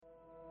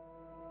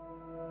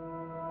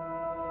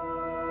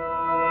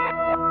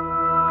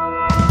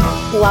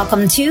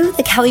Welcome to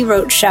The Kelly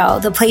Roach Show,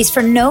 the place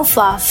for no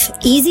fluff,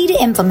 easy to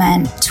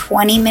implement,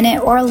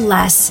 20-minute or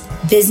less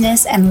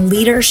business and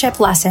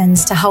leadership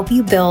lessons to help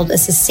you build a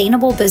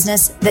sustainable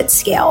business that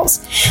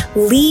scales.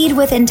 Lead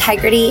with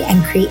integrity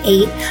and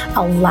create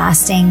a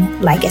lasting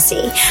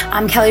legacy.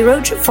 I'm Kelly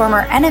Roach,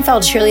 former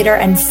NFL cheerleader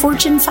and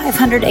Fortune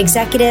 500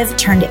 executive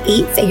turned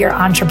 8-figure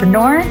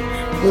entrepreneur.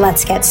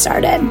 Let's get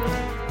started.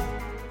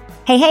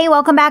 Hey,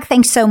 welcome back.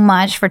 Thanks so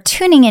much for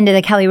tuning into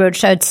the Kelly Roach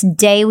Show.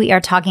 Today, we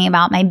are talking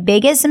about my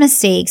biggest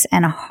mistakes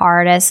and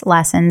hardest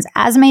lessons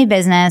as my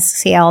business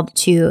scaled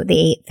to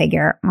the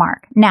 8-figure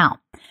mark. Now,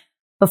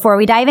 before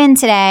we dive in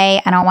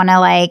today, I don't want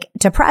to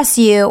depress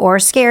you or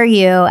scare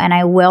you. And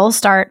I will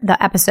start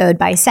the episode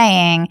by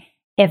saying,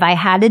 if I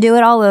had to do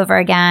it all over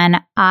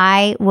again,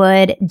 I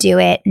would do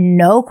it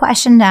no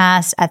question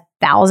asked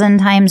 1,000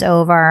 times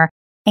over.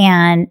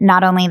 And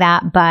not only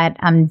that, but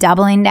I'm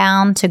doubling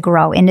down to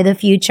grow into the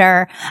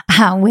future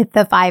with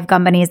the 5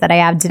 companies that I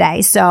have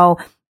today. So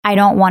I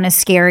don't want to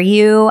scare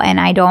you, and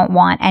I don't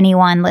want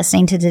anyone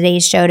listening to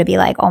today's show to be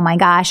like, oh my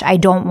gosh, I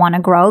don't want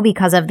to grow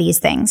because of these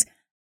things.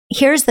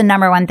 Here's the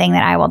number one thing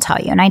that I will tell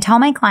you, and I tell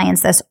my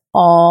clients this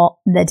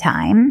all the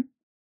time.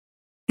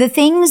 The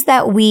things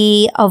that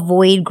we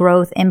avoid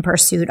growth in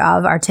pursuit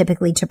of are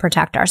typically to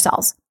protect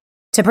ourselves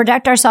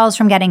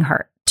from getting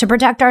hurt, to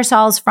protect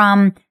ourselves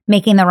from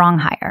making the wrong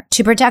hire,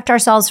 to protect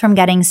ourselves from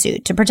getting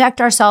sued, to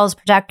protect ourselves,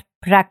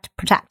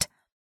 protect.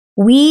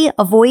 We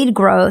avoid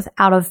growth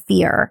out of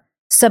fear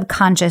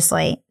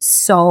subconsciously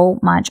so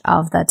much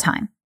of the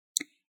time.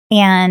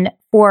 And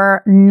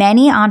for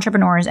many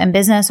entrepreneurs and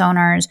business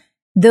owners,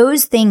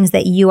 those things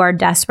that you are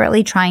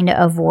desperately trying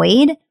to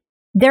avoid,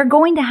 they're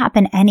going to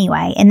happen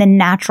anyway in the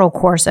natural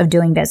course of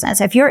doing business.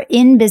 If you're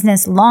in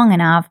business long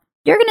enough,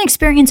 you're going to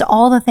experience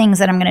all the things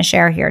that I'm going to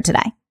share here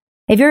today.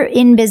 If you're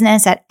in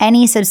business at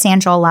any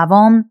substantial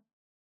level,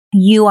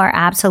 you are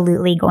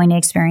absolutely going to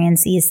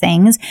experience these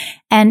things,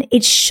 and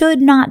it should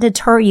not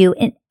deter you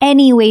in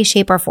any way,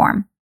 shape, or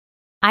form.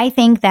 I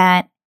think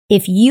that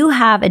if you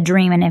have a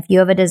dream and if you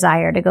have a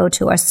desire to go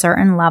to a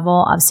certain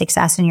level of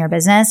success in your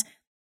business,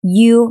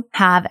 you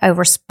have a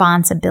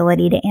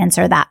responsibility to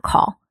answer that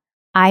call.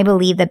 I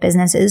believe that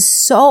business is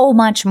so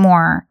much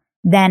more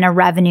than a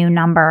revenue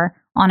number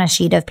on a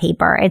sheet of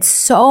paper. It's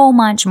so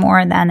much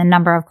more than the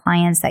number of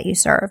clients that you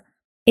serve.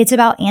 It's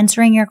about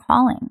answering your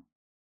calling.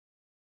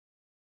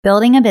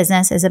 Building a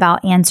business is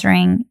about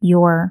answering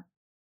your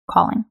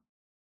calling.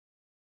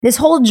 This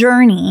whole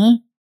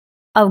journey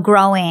of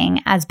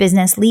growing as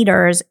business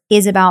leaders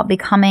is about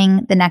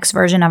becoming the next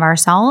version of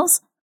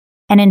ourselves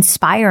and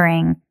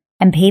inspiring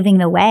and paving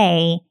the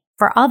way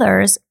for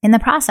others in the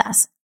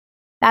process.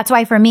 That's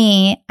why for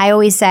me, I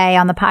always say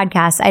on the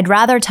podcast, I'd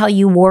rather tell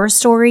you war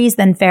stories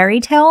than fairy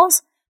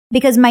tales,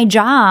 because my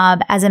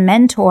job as a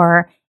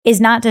mentor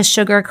is not to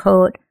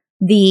sugarcoat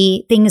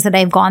the things that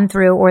I've gone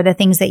through or the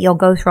things that you'll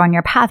go through on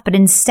your path, but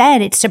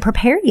instead it's to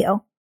prepare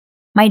you.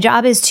 My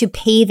job is to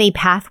pave a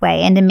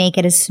pathway and to make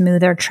it a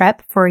smoother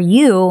trip for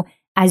you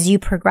as you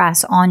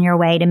progress on your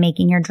way to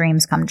making your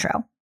dreams come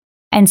true.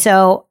 And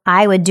so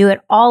I would do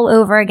it all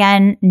over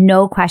again,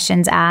 no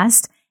questions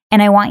asked.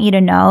 And I want you to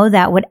know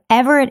that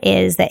whatever it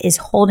is that is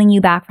holding you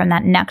back from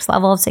that next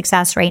level of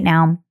success right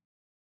now,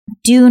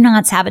 do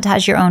not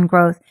sabotage your own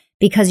growth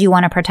because you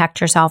want to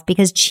protect yourself,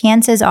 because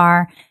chances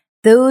are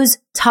those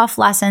tough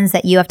lessons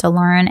that you have to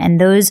learn and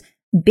those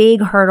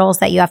big hurdles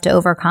that you have to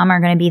overcome are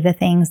going to be the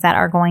things that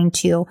are going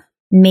to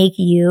make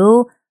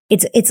you,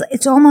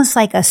 it's almost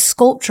like a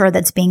sculpture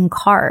that's being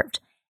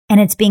carved,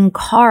 and it's being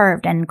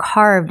carved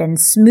and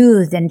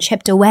smoothed and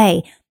chipped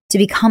away to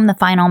become the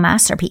final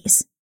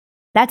masterpiece.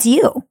 That's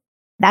you.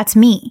 That's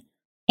me.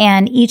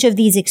 And each of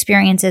these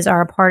experiences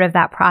are a part of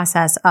that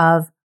process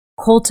of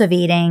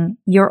cultivating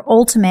your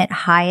ultimate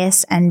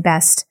highest and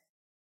best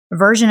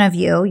version of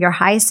you, your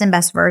highest and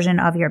best version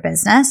of your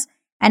business,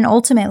 and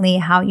ultimately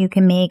how you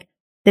can make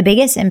the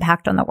biggest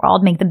impact on the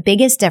world, make the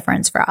biggest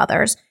difference for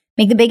others,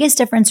 make the biggest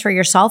difference for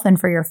yourself and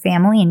for your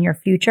family and your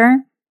future.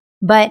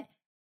 But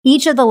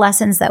each of the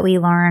lessons that we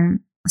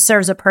learn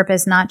serves a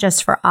purpose not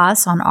just for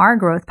us on our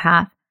growth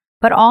path,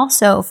 but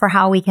also for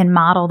how we can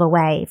model the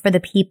way for the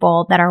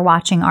people that are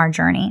watching our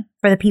journey,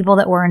 for the people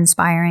that we're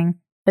inspiring,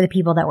 for the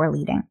people that we're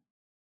leading.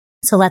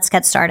 So let's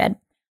get started.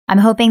 I'm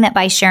hoping that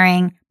by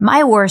sharing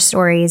my war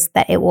stories,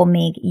 that it will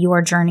make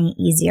your journey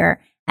easier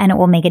and it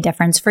will make a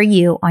difference for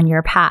you on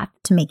your path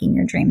to making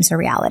your dreams a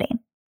reality.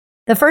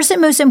 The first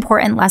and most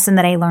important lesson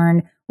that I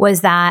learned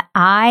was that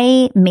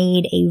I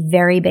made a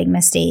very big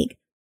mistake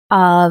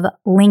of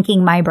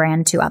linking my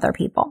brand to other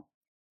people.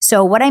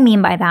 So what I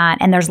mean by that,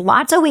 and there's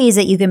lots of ways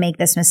that you can make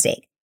this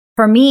mistake.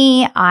 For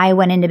me, I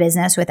went into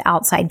business with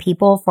outside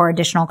people for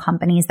additional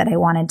companies that I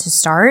wanted to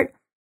start,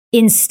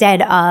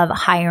 instead of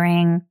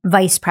hiring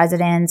vice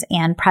presidents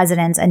and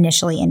presidents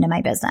initially into my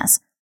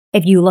business.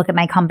 If you look at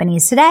my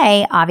companies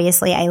today,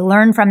 obviously I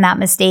learned from that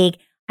mistake.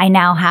 I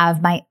now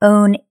have my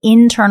own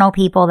internal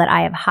people that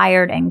I have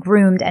hired and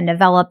groomed and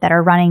developed that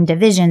are running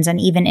divisions and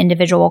even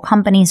individual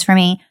companies for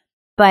me.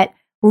 But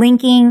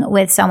linking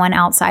with someone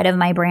outside of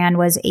my brand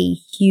was a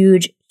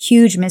huge,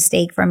 huge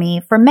mistake for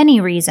me for many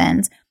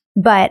reasons.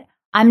 But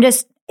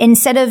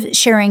instead of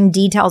sharing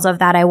details of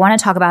that, I want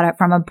to talk about it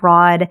from a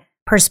broad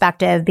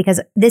perspective, because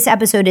this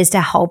episode is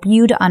to help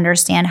you to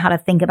understand how to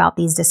think about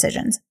these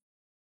decisions.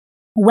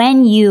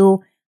 When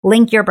you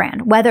link your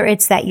brand, whether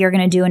it's that you're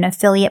going to do an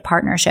affiliate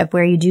partnership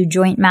where you do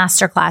joint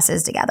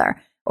masterclasses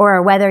together,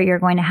 or whether you're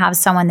going to have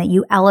someone that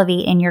you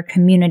elevate in your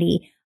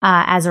community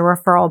as a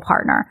referral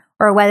partner,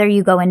 or whether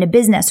you go into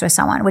business with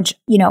someone, which,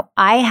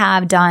 I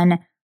have done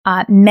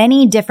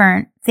many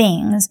different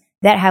things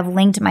that have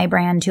linked my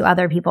brand to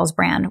other people's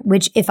brand,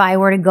 which if I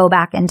were to go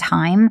back in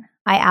time,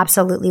 I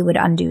absolutely would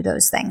undo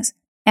those things.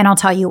 And I'll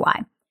tell you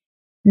why.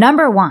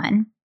 Number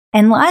one,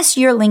 unless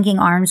you're linking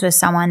arms with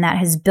someone that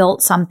has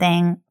built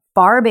something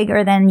far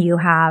bigger than you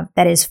have,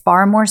 that is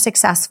far more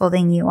successful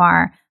than you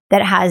are,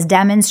 that has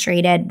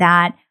demonstrated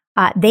that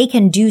they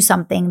can do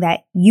something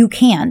that you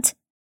can't,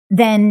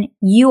 then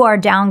you are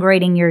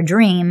downgrading your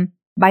dream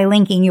by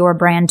linking your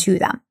brand to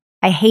them.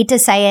 I hate to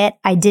say it.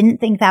 I didn't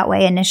think that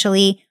way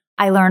initially.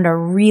 I learned a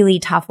really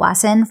tough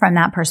lesson from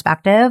that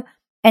perspective.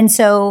 And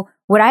so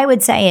what I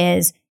would say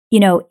is,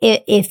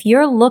 if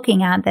you're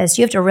looking at this,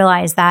 you have to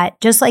realize that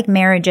just like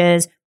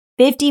marriages,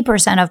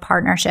 50% of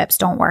partnerships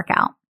don't work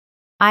out.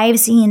 I've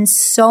seen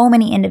so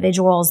many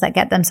individuals that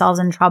get themselves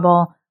in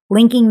trouble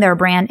linking their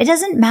brand. It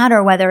doesn't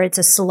matter whether it's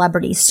a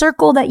celebrity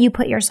circle that you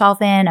put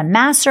yourself in, a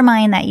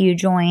mastermind that you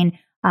join,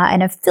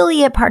 an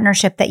affiliate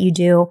partnership that you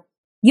do.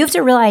 You have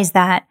to realize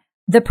that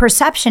the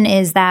perception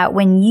is that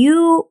when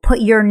you put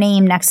your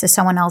name next to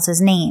someone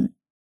else's name,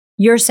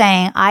 you're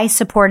saying, I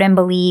support and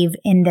believe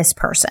in this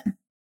person.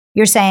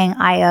 You're saying,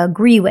 I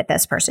agree with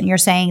this person. You're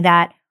saying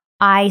that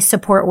I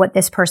support what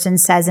this person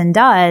says and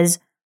does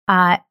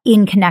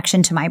in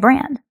connection to my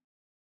brand.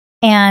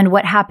 And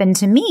what happened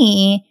to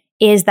me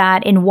is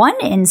that in one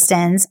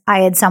instance,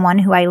 I had someone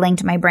who I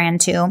linked my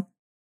brand to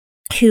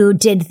who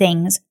did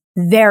things,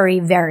 very,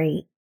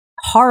 very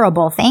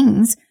horrible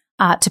things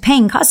to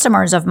paying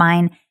customers of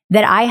mine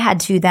that I had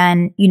to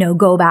then,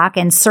 go back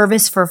and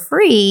service for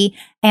free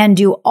and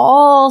do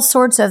all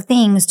sorts of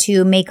things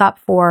to make up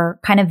for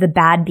kind of the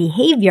bad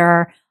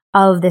behavior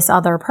of this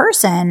other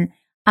person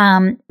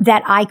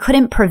that I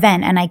couldn't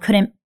prevent and I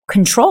couldn't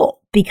control.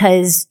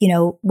 Because,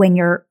 when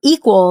you're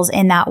equals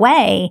in that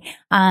way,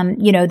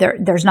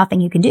 there's nothing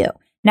you can do.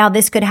 Now,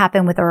 this could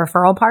happen with a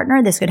referral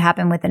partner. This could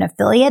happen with an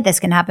affiliate. This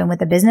can happen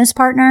with a business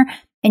partner,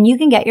 and you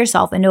can get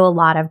yourself into a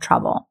lot of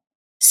trouble.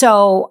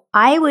 So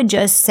I would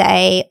just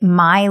say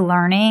my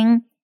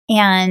learning,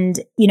 and,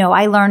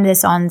 I learned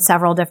this on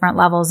several different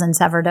levels in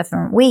several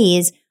different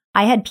ways.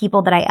 I had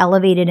people that I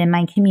elevated in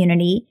my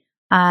community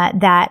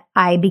that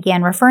I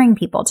began referring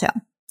people to.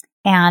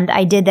 And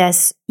I did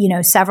this,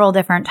 several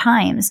different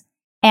times.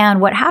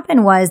 And what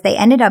happened was they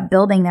ended up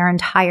building their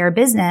entire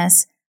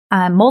business,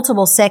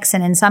 multiple 6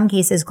 and in some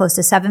cases close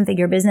to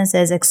 7-figure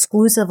businesses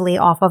exclusively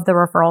off of the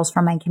referrals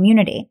from my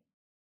community.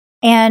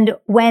 And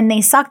when they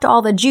sucked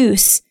all the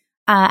juice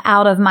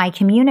out of my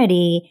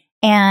community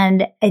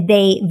and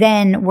they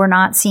then were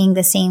not seeing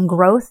the same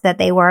growth that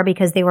they were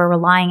because they were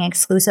relying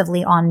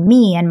exclusively on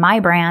me and my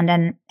brand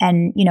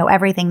and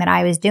everything that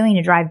I was doing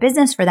to drive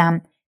business for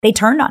them, they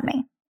turned on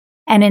me.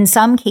 And in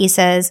some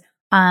cases,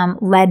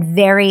 led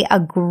very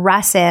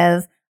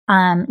aggressive,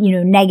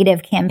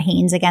 negative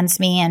campaigns against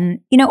me and,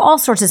 all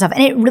sorts of stuff.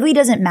 And it really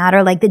doesn't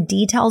matter. Like the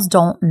details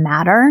don't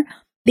matter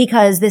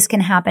because this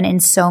can happen in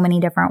so many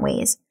different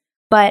ways.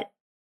 But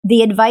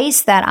the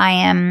advice that I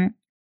am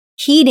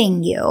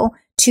heeding you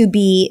to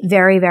be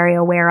very, very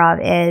aware of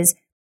is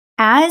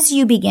as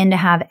you begin to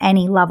have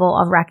any level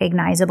of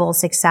recognizable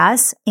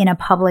success in a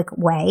public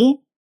way,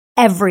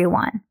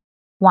 everyone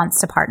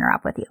wants to partner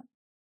up with you.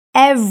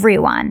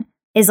 Everyone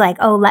is like,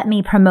 oh, let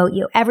me promote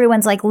you.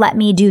 Everyone's like, let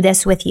me do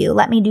this with you.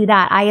 Let me do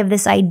that. I have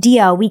this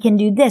idea. We can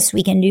do this.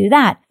 We can do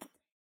that.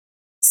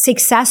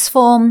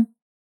 Successful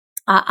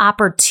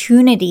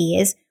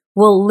opportunities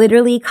will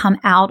literally come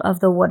out of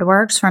the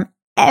woodworks from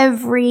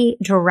every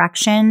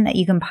direction that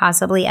you can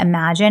possibly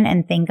imagine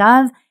and think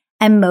of.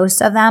 And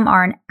most of them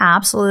are an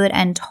absolute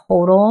and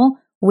total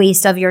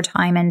waste of your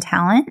time and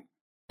talent,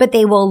 but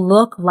they will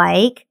look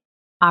like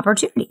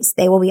opportunities.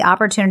 They will be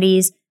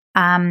opportunities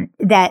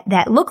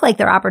that look like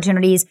they're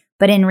opportunities,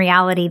 but in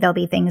reality, they'll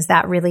be things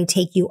that really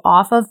take you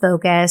off of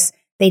focus.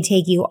 They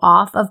take you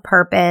off of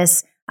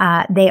purpose.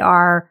 They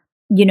are,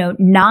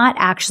 not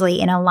actually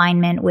in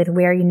alignment with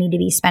where you need to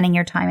be spending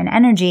your time and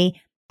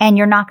energy, and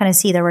you're not going to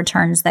see the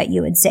returns that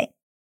you would see.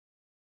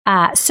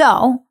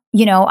 So,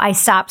 I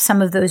stopped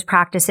some of those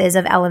practices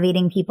of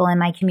elevating people in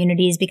my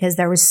communities because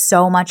there was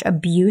so much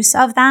abuse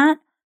of that.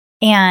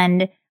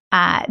 And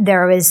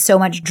there was so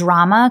much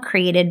drama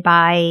created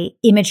by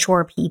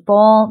immature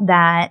people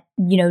that,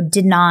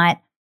 did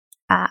not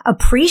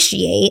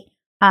appreciate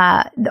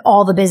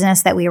all the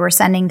business that we were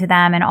sending to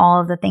them and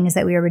all of the things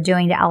that we were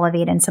doing to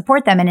elevate and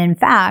support them. And in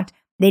fact,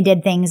 they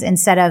did things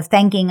instead of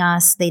thanking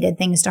us, they did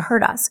things to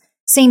hurt us.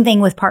 Same thing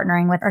with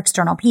partnering with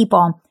external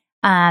people.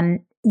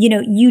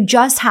 You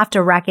just have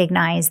to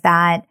recognize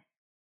that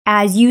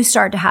as you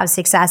start to have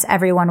success,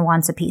 everyone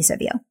wants a piece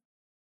of you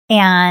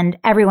and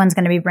everyone's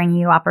going to be bringing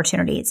you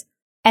opportunities.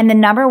 And the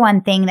number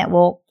one thing that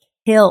will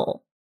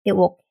kill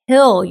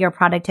your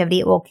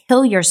productivity, it will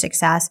kill your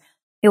success,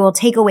 it will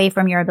take away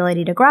from your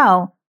ability to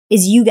grow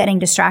is you getting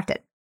distracted.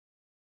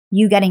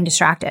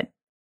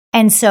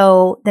 And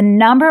so the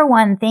number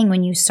one thing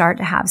when you start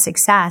to have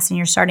success and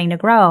you're starting to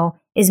grow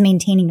is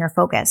maintaining your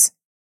focus.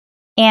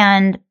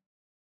 And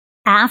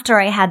after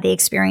I had the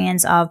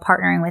experience of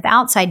partnering with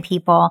outside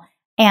people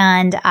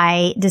and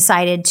I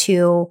decided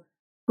to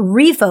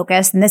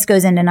refocus, and this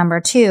goes into number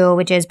 2,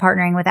 which is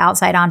partnering with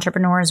outside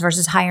entrepreneurs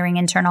versus hiring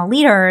internal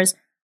leaders,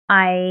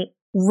 I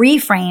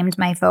reframed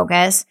my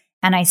focus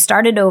and I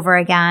started over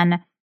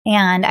again.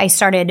 And I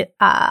started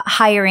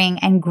hiring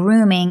and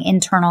grooming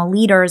internal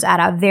leaders at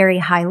a very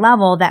high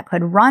level that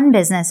could run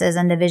businesses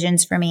and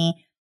divisions for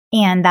me.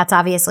 And that's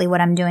obviously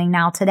what I'm doing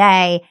now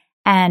today.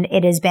 And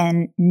it has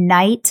been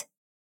night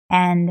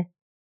and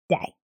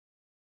day.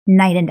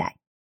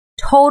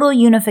 Total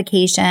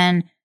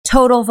unification,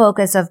 total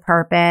focus of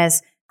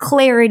purpose,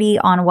 clarity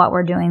on what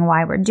we're doing,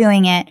 why we're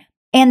doing it,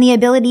 and the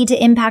ability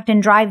to impact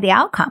and drive the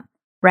outcome,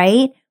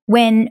 right?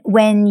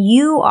 When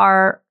you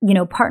are,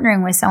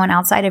 partnering with someone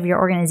outside of your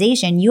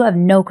organization, you have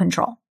no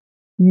control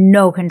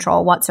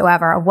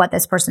whatsoever of what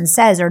this person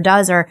says or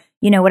does or,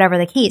 whatever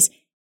the case.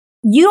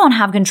 You don't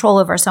have control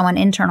over someone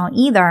internal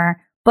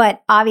either,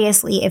 but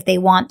obviously if they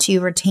want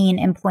to retain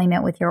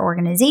employment with your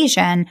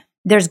organization,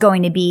 there's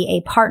going to be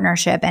a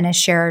partnership and a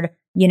shared,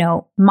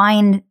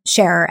 mind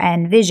share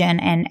and vision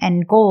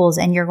and goals,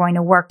 and you're going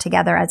to work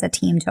together as a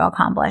team to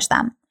accomplish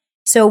them.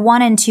 So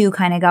 1 and 2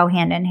 kind of go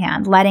hand in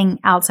hand, letting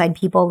outside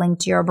people link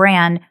to your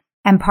brand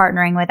and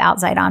partnering with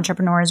outside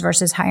entrepreneurs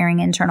versus hiring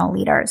internal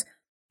leaders.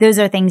 Those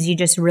are things you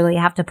just really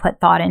have to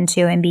put thought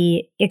into and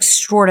be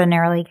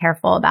extraordinarily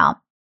careful about.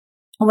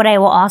 What I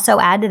will also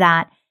add to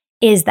that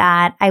is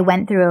that I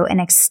went through an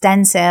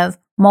extensive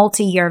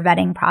multi-year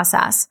vetting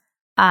process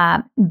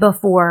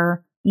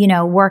before,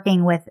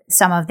 working with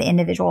some of the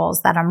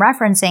individuals that I'm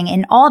referencing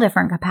in all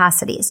different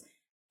capacities.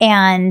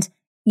 And,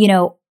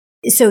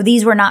 so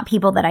these were not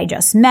people that I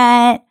just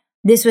met.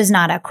 This was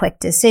not a quick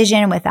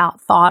decision without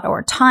thought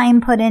or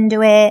time put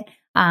into it.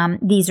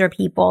 These are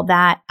people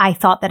that I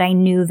thought that I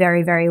knew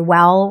very, very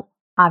well,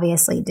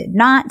 obviously did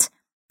not.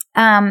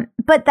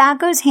 But that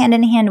goes hand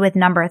in hand with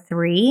number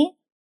 3,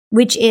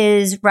 which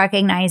is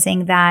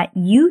recognizing that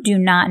you do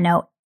not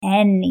know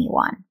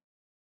anyone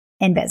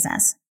in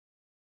business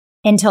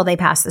until they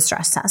pass the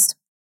stress test.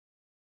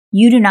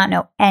 You do not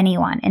know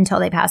anyone until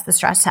they pass the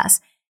stress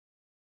test.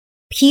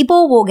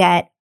 People will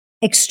get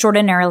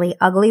extraordinarily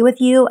ugly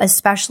with you,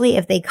 especially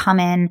if they come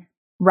in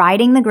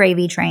riding the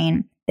gravy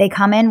train. They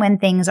come in when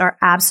things are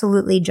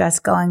absolutely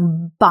just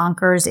going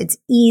bonkers. It's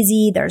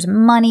easy. There's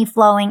money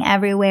flowing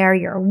everywhere.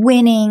 You're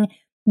winning.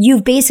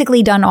 You've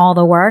basically done all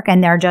the work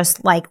and they're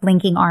just like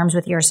linking arms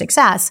with your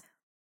success.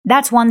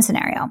 That's one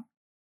scenario.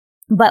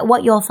 But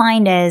what you'll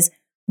find is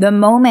the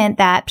moment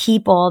that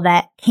people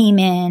that came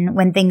in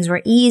when things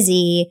were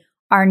easy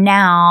are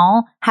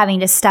now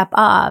having to step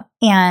up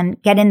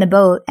and get in the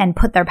boat and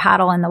put their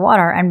paddle in the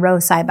water and row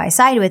side by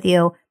side with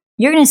you,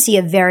 you're going to see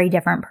a very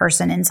different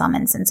person in some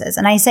instances.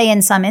 And I say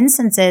in some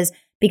instances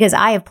because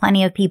I have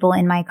plenty of people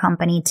in my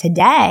company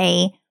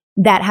today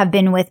that have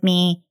been with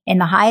me in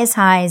the highest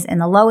highs and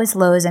the lowest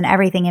lows and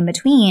everything in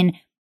between,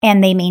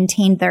 and they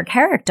maintained their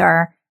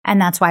character. And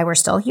that's why we're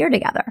still here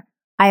together.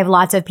 I have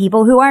lots of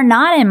people who are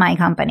not in my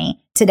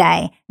company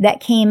today that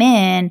came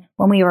in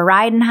when we were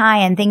riding high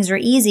and things were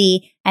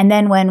easy. And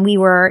then when we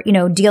were,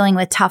 dealing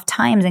with tough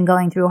times and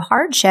going through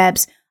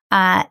hardships,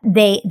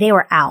 they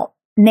were out.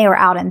 And they were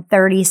out in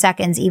 30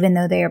 seconds, even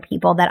though they are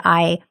people that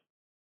I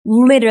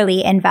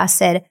literally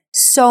invested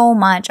so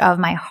much of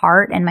my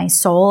heart and my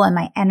soul and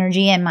my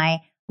energy and my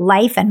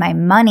life and my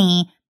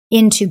money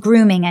into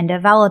grooming and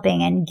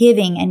developing and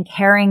giving and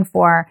caring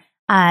for.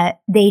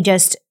 They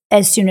just,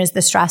 as soon as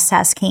the stress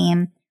test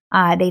came,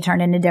 they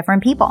turned into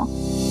different people.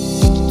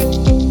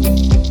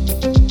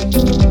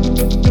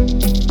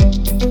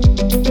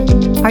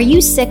 Are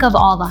you sick of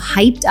all the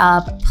hyped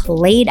up,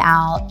 played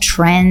out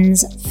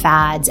trends,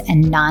 fads,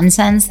 and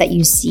nonsense that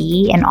you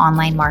see in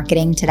online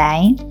marketing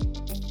today?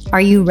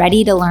 Are you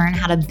ready to learn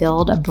how to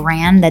build a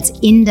brand that's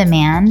in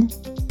demand,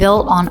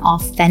 built on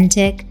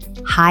authentic,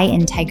 high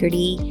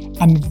integrity,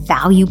 and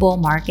valuable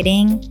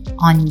marketing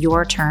on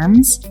your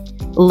terms?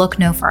 Look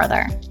no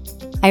further.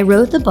 I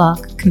wrote the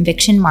book,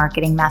 Conviction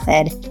Marketing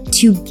Method,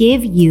 to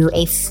give you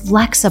a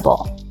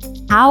flexible,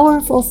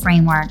 powerful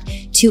framework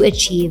to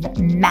achieve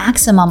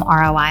maximum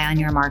ROI on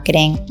your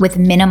marketing with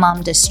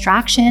minimum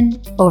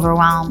distraction,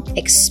 overwhelm,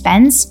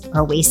 expense,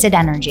 or wasted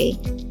energy.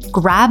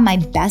 Grab my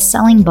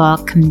best-selling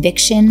book,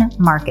 Conviction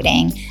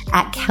Marketing,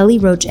 at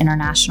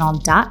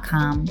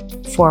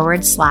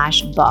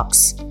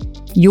kellyroachinternational.com/books.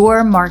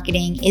 Your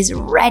marketing is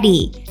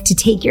ready to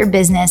take your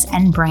business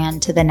and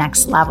brand to the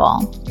next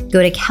level.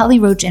 Go to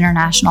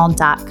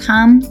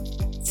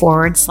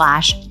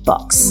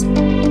kellyroachinternational.com/books.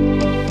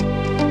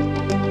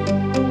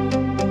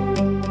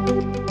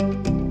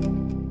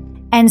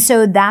 And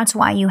so that's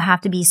why you have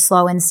to be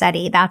slow and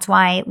steady. That's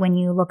why when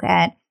you look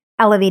at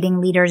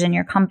elevating leaders in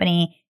your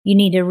company, you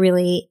need to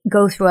really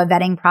go through a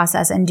vetting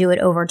process and do it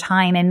over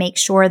time and make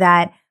sure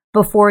that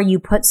before you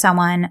put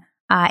someone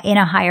in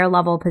a higher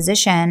level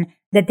position,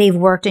 that they've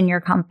worked in your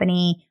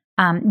company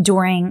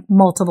during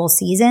multiple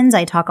seasons.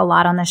 I talk a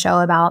lot on the show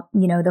about,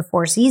 the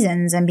 4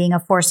 seasons and being a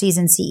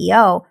 4-season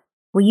CEO.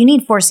 Well, you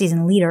need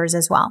 4-season leaders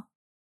as well,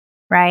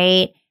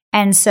 right?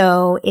 And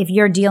so if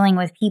you're dealing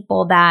with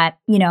people that,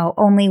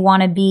 only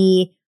want to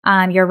be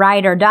your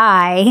ride or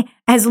die,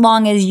 as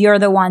long as you're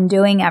the one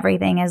doing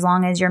everything, as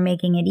long as you're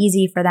making it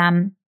easy for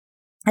them,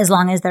 as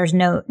long as there's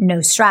no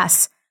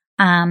stress,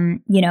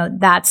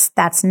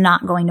 that's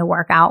not going to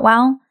work out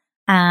well.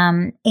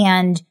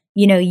 And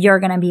you're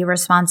going to be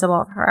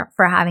responsible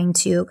for having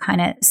to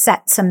kind of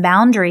set some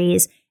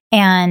boundaries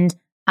and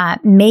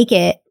make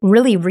it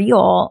really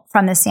real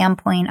from the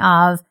standpoint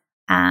of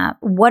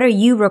what are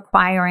you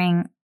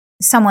requiring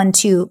someone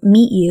to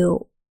meet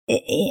you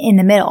in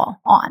the middle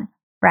on,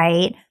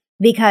 right?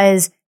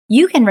 Because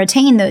you can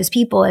retain those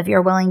people if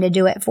you're willing to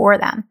do it for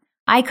them.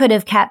 I could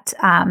have kept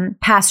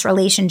past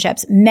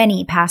relationships,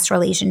 many past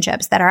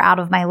relationships that are out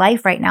of my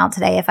life right now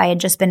today if I had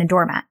just been a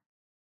doormat.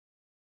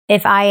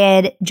 If I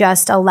had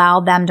just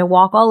allowed them to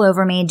walk all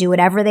over me, do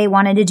whatever they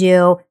wanted to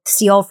do,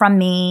 steal from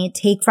me,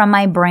 take from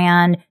my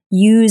brand,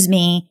 use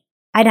me,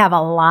 I'd have a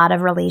lot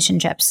of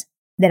relationships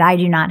that I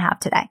do not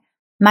have today.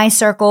 My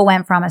circle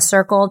went from a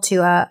circle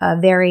to a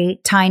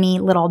very tiny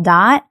little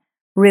dot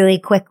really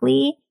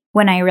quickly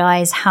when I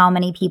realized how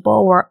many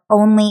people were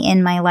only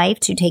in my life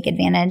to take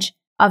advantage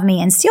of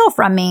me and steal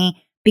from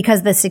me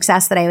because the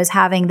success that I was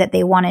having that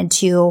they wanted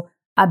to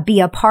be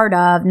a part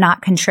of,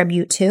 not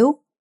contribute to.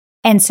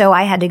 And so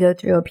I had to go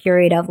through a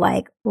period of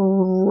like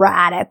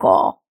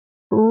radical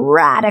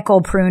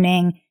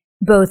pruning,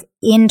 both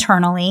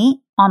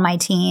internally on my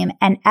team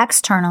and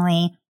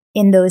externally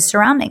in those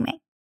surrounding me.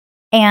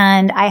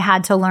 And I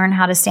had to learn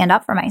how to stand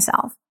up for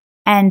myself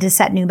and to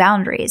set new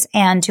boundaries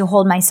and to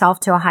hold myself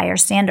to a higher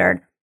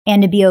standard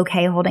and to be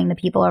okay holding the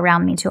people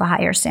around me to a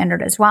higher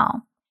standard as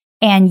well.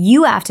 And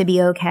you have to be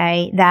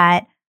okay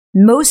that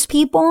most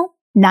people,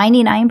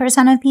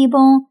 99% of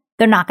people,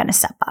 they're not going to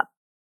step up.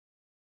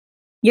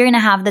 You're going to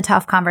have the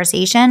tough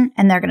conversation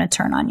and they're going to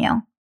turn on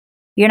you.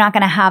 You're not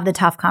going to have the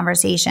tough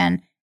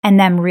conversation and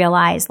then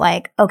realize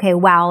like, okay,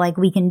 wow, like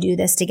we can do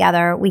this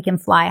together. We can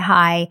fly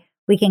high.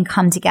 We can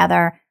come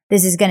together.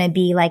 This is going to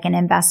be like an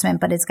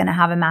investment, but it's going to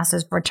have a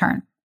massive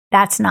return.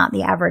 That's not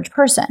the average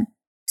person.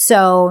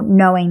 So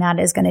knowing that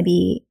is going to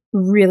be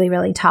really,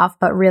 really tough,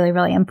 but really,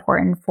 really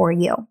important for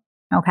you.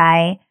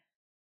 Okay.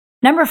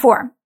 Number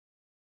 4,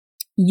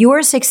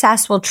 your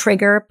success will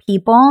trigger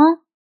people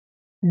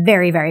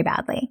very, very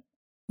badly.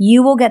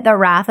 You will get the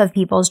wrath of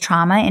people's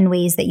trauma in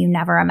ways that you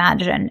never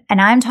imagined. And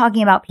I'm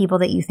talking about people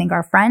that you think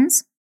are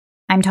friends.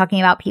 I'm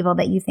talking about people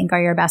that you think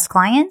are your best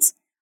clients.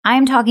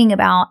 I'm talking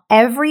about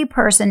every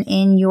person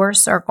in your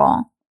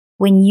circle.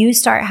 When you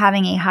start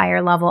having a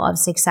higher level of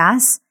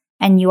success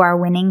and you are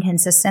winning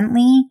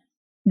consistently,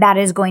 that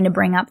is going to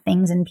bring up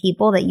things in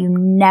people that you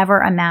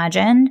never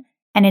imagined.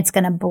 And it's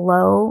going to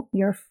blow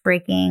your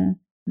freaking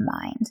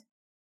mind.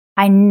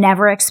 I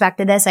never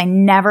expected this. I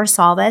never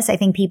saw this. I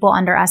think people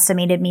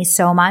underestimated me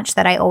so much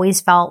that I always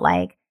felt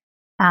like,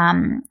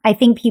 I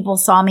think people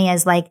saw me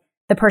as like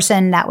the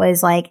person that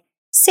was like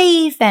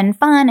safe and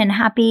fun and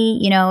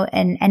happy,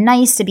 and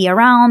nice to be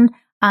around,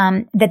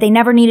 that they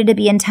never needed to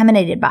be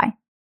intimidated by,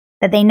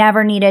 that they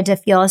never needed to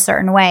feel a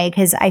certain way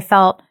because I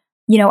felt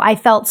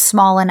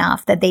small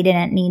enough that they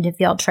didn't need to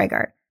feel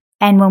triggered.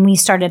 And when we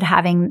started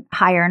having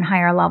higher and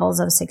higher levels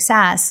of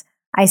success,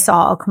 I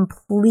saw a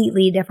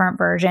completely different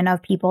version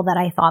of people that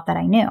I thought that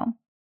I knew,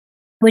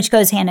 which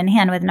goes hand in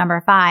hand with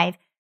number 5.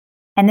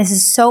 And this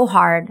is so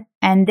hard.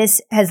 And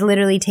this has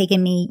literally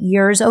taken me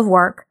years of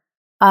work,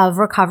 of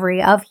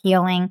recovery, of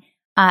healing,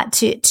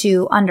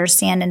 to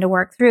understand and to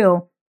work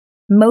through.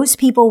 Most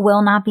people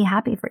will not be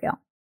happy for you.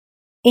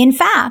 In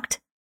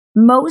fact,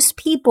 most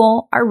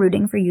people are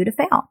rooting for you to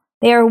fail.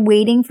 They are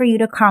waiting for you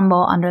to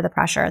crumble under the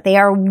pressure. They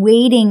are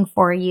waiting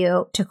for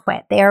you to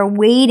quit. They are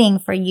waiting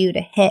for you to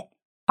hit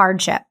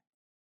hardship.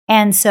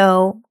 And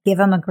so give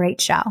them a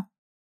great show.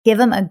 Give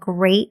them a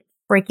great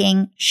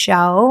freaking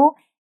show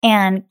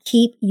and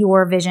keep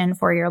your vision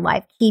for your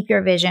life. Keep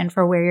your vision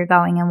for where you're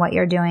going and what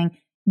you're doing.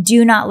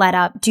 Do not let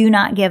up. Do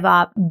not give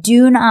up.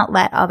 Do not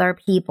let other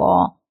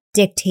people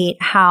dictate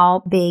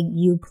how big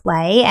you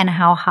play and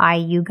how high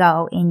you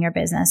go in your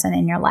business and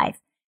in your life.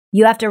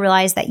 You have to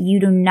realize that you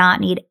do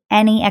not need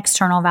any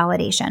external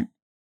validation.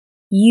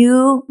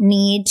 You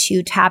need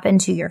to tap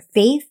into your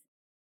faith.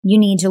 You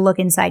need to look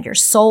inside your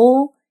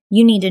soul.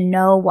 You need to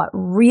know what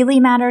really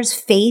matters,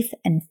 faith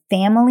and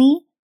family.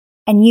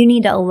 And you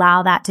need to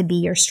allow that to be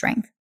your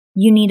strength.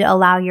 You need to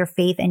allow your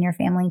faith and your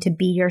family to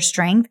be your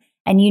strength.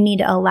 And you need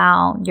to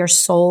allow your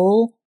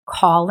soul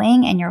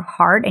calling and your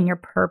heart and your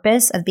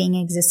purpose of being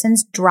in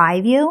existence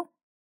drive you,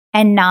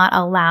 and not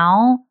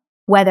allow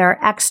whether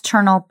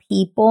external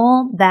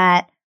people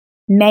that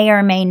may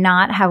or may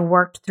not have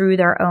worked through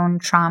their own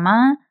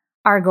trauma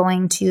are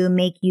going to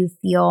make you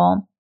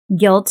feel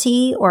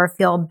guilty or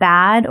feel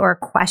bad or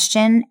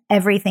question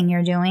everything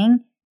you're doing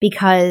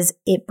because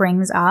it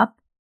brings up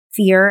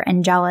fear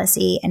and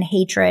jealousy and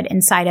hatred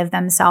inside of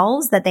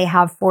themselves that they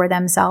have for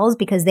themselves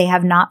because they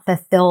have not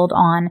fulfilled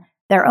on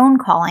their own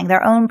calling,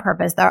 their own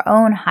purpose, their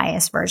own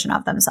highest version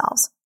of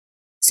themselves.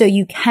 So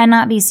you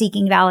cannot be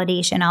seeking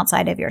validation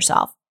outside of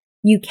yourself.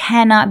 You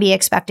cannot be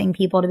expecting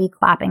people to be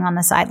clapping on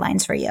the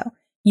sidelines for you.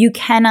 You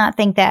cannot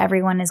think that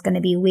everyone is going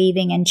to be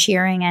waving and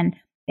cheering and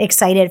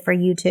excited for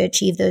you to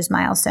achieve those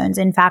milestones.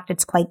 In fact,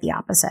 it's quite the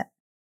opposite.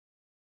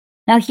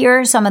 Now, here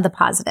are some of the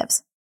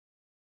positives.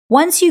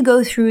 Once you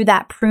go through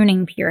that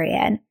pruning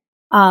period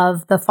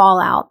of the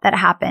fallout that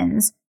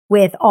happens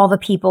with all the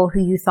people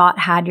who you thought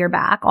had your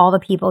back, all the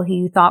people who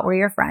you thought were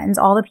your friends,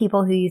 all the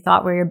people who you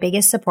thought were your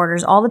biggest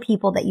supporters, all the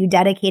people that you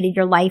dedicated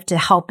your life to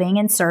helping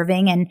and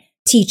serving and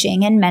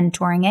teaching and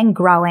mentoring and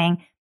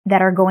growing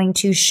that are going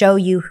to show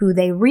you who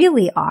they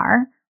really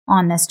are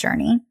on this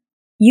journey,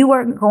 you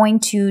are going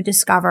to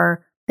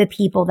discover the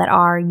people that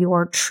are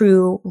your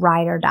true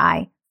ride or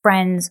die,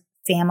 friends,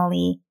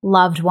 family,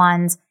 loved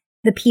ones,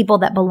 the people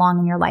that belong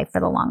in your life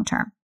for the long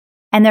term.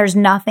 And there's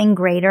nothing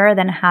greater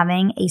than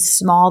having a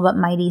small but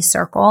mighty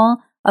circle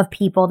of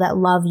people that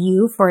love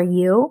you for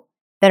you,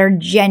 that are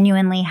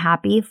genuinely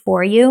happy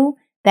for you,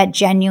 that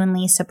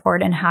genuinely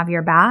support and have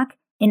your back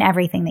in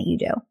everything that you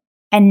do.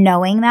 And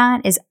knowing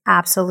that is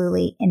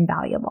absolutely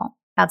invaluable.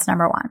 That's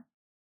number one.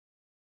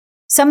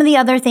 Some of the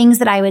other things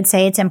that I would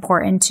say it's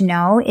important to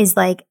know is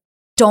like,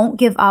 don't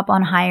give up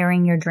on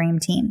hiring your dream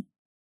team.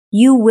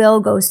 You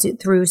will go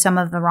through some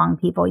of the wrong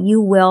people. You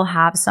will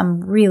have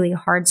some really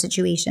hard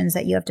situations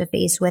that you have to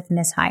face with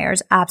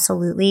mishires.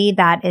 Absolutely.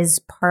 That is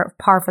par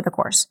for the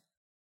course.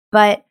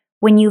 But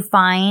when you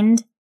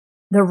find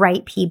the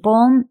right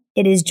people,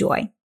 it is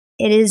joy.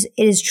 It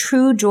is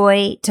true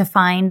joy to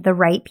find the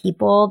right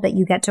people that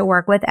you get to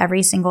work with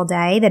every single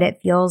day, that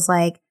it feels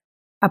like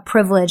a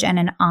privilege and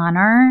an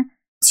honor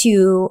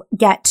to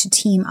get to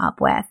team up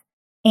with.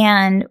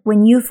 And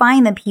when you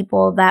find the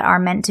people that are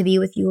meant to be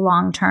with you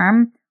long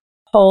term,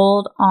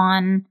 hold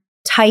on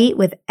tight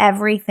with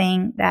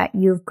everything that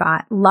you've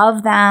got.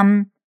 Love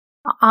them,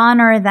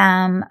 honor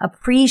them,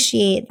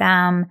 appreciate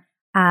them,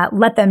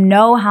 let them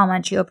know how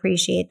much you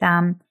appreciate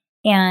them.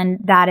 And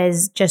that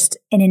is just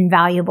an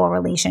invaluable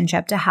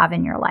relationship to have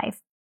in your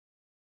life.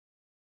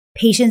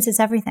 Patience is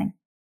everything.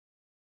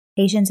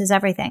 Patience is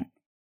everything.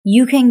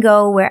 You can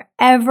go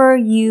wherever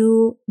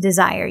you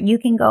desire. You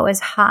can go as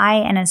high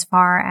and as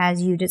far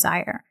as you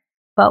desire.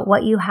 But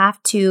what you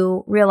have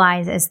to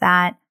realize is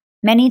that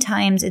many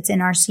times it's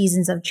in our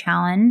seasons of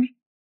challenge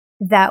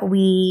that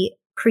we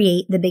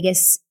create the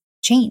biggest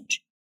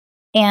change.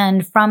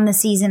 And from the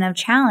season of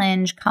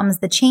challenge comes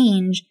the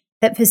change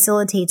that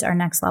facilitates our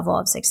next level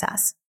of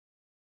success.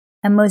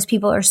 And most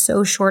people are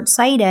so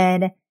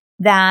short-sighted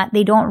that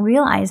they don't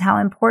realize how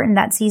important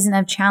that season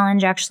of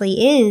challenge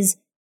actually is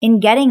in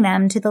getting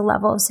them to the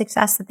level of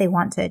success that they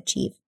want to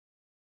achieve.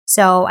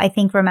 So I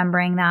think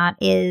remembering that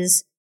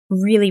is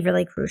really,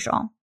 really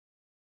crucial.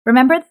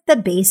 Remember that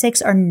the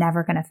basics are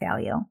never going to fail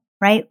you,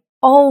 right?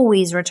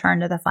 Always return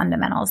to the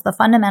fundamentals. The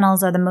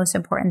fundamentals are the most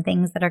important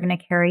things that are going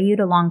to carry you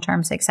to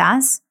long-term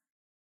success,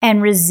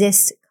 and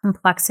resist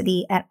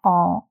complexity at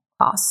all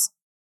costs.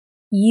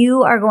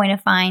 You are going to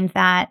find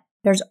that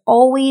there's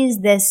always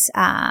this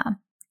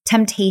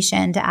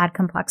temptation to add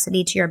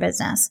complexity to your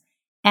business.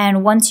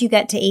 And once you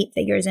get to 8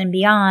 figures and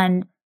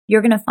beyond,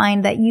 you're going to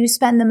find that you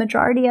spend the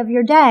majority of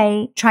your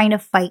day trying to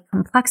fight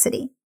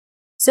complexity.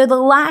 So the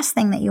last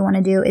thing that you want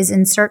to do is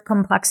insert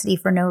complexity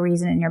for no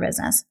reason in your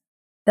business.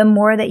 The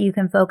more that you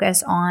can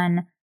focus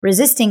on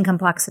resisting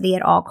complexity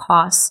at all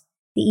costs,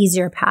 the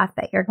easier path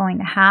that you're going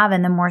to have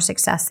and the more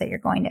success that you're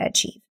going to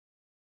achieve.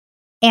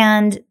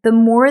 And the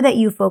more that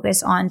you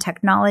focus on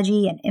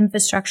technology and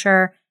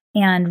infrastructure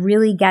and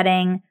really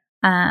getting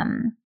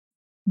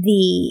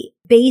the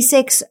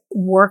basics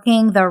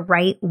working the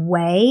right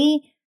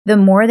way, the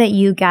more that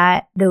you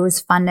get those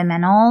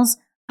fundamentals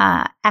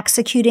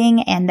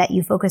executing, and that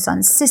you focus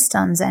on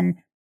systems and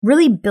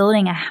really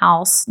building a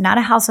house, not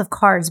a house of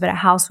cards, but a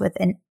house with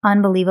an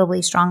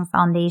unbelievably strong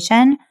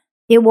foundation,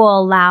 it will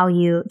allow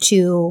you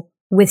to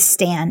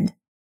withstand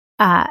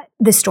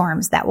the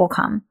storms that will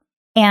come.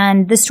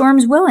 And the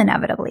storms will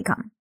inevitably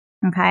come.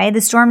 Okay? The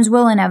storms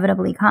will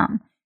inevitably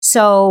come.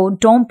 So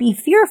don't be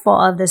fearful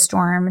of the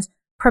storms.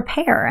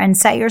 Prepare and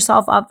set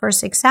yourself up for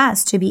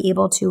success to be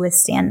able to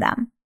withstand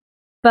them.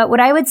 But what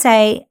I would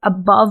say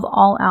above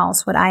all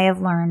else, what I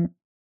have learned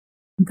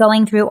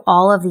going through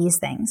all of these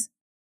things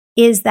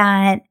is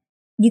that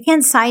you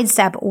can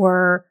sidestep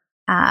or,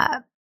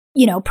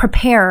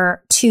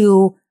 prepare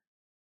to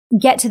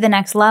get to the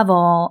next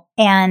level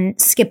and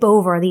skip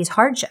over these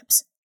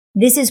hardships.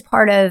 This is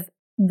part of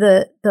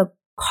the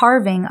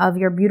carving of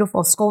your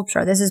beautiful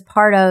sculpture. This is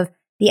part of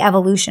the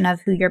evolution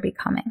of who you're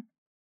becoming.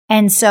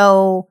 And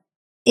so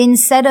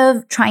instead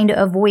of trying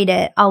to avoid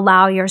it,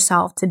 allow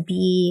yourself to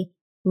be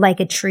like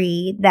a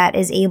tree that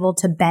is able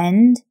to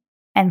bend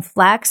and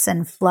flex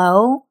and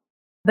flow,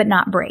 but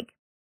not break.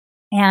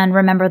 And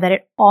remember that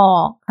it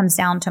all comes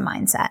down to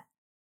mindset.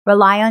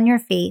 Rely on your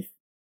faith.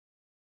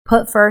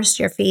 Put first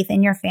your faith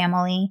in your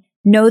family.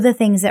 Know the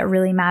things that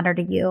really matter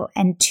to you,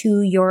 and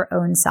to your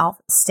own self,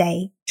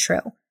 stay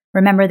true.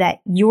 Remember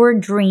that your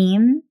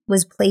dream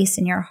was placed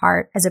in your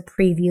heart as a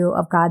preview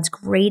of God's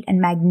great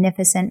and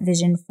magnificent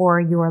vision for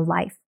your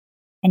life.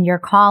 And your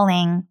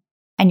calling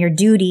and your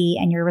duty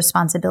and your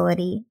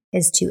responsibility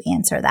is to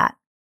answer that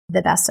to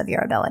the best of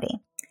your ability.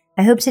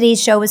 I hope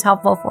today's show was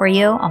helpful for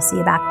you. I'll see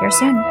you back here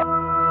soon.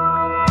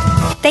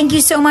 Thank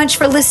you so much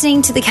for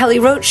listening to The Kelly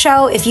Roach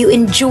Show. If you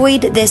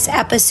enjoyed this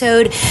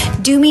episode,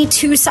 do me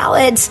 2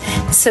 solids.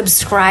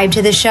 Subscribe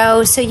to the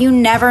show so you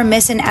never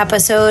miss an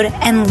episode,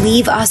 and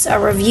leave us a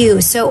review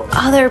so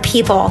other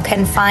people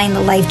can find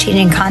the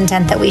life-changing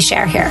content that we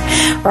share here.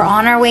 We're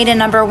on our way to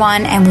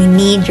 #1, and we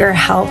need your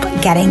help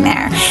getting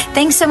there.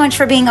 Thanks so much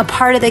for being a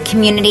part of the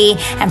community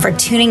and for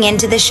tuning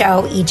into the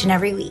show each and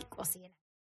every week.